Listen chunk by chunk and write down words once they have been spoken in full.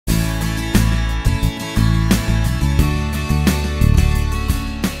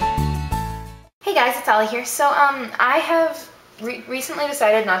guys, it's Allie here. So, I have recently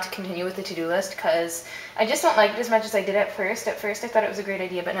decided not to continue with the to-do list because I just don't like it as much as I did at first. At first I thought it was a great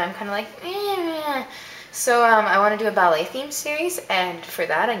idea, but now I'm kind of like, eh. So, I want to do a ballet themed series, and for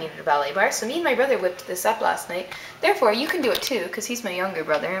that I needed a ballet bar. So me and my brother whipped this up last night. Therefore, you can do it too, because he's my younger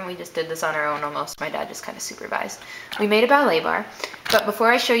brother, and we just did this on our own almost. My dad just kind of supervised. We made a ballet bar. But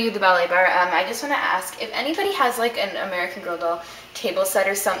before I show you the ballet bar, I just want to ask if anybody has like an American Girl doll table set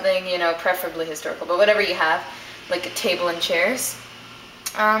or something, you know, preferably historical, but whatever you have, like a table and chairs,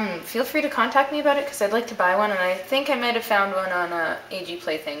 feel free to contact me about it because I'd like to buy one, and I think I might have found one on AG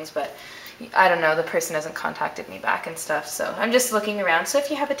Playthings, but I don't know, the person hasn't contacted me back and stuff, so I'm just looking around. So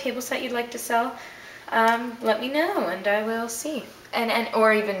if you have a table set you'd like to sell, let me know and I will see. And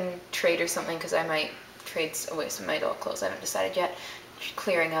or even trade or something, because I might trade away some of my doll clothes. I haven't decided yet.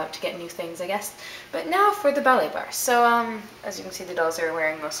 Clearing out to get new things, I guess. But now for the ballet bar. So, as you can see, the dolls are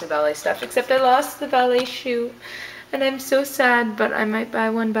wearing mostly ballet stuff, except I lost the ballet shoe. And I'm so sad, but I might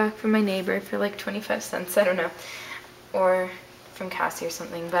buy one back from my neighbor for like 25 cents, I don't know. Or from Cassie or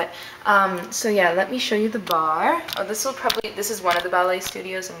something, but so yeah, let me show you the bar. Oh, this is one of the ballet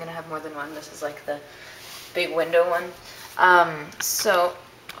studios. I'm gonna have more than one. This is like the big window one. So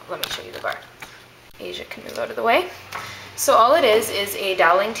let me show you the bar. Asia can move out of the way. So all it is a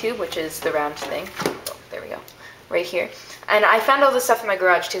doweling tube, which is the round thing. Oh, there we go, right here. And I found all this stuff in my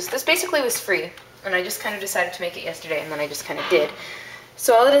garage too. So this basically was free, and I just kind of decided to make it yesterday, and then I just kind of did.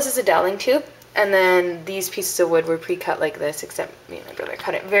 So all it is a doweling tube. And then these pieces of wood were pre-cut like this, except me and my brother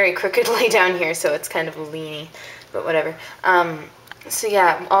cut it very crookedly down here, so it's kind of leany, but whatever. So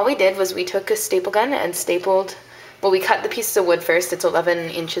yeah, all we did was we took a staple gun and stapled, well, we cut the pieces of wood first. It's 11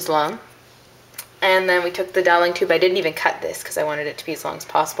 inches long. And then we took the doweling tube. I didn't even cut this because I wanted it to be as long as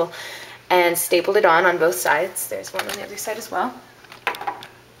possible, and stapled it on both sides. There's one on the other side as well.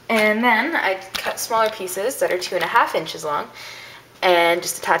 And then I cut smaller pieces that are 2.5 inches long, and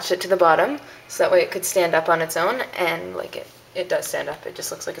just attached it to the bottom, so that way it could stand up on its own, and like it does stand up. It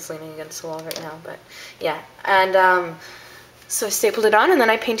just looks like it's leaning against the wall right now, but yeah. And so I stapled it on, and then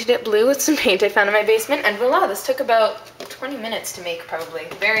I painted it blue with some paint I found in my basement, and voila, this took about 20 minutes to make probably.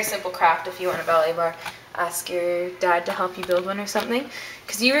 Very simple craft. If you want a ballet bar, ask your dad to help you build one or something,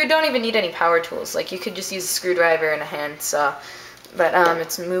 because you don't even need any power tools. Like, you could just use a screwdriver and a hand saw, but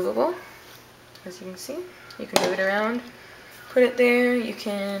it's movable, as you can see. You can move it around. Put it there, you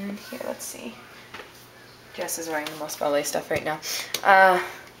can, here, let's see. Jess is wearing the most ballet stuff right now.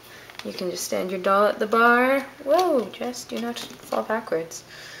 You can just stand your doll at the bar. Whoa, Jess, do not fall backwards.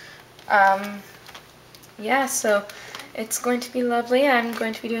 Yeah, so it's going to be lovely. I'm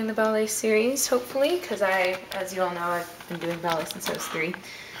going to be doing the ballet series, hopefully, because as you all know, I've been doing ballet since I was 3.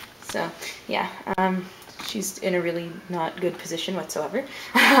 So, yeah, she's in a really not good position whatsoever.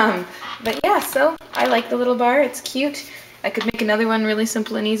 But yeah, so I like the little bar. It's cute. I could make another one really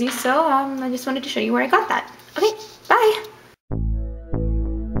simple and easy, so I just wanted to show you where I got that. Okay.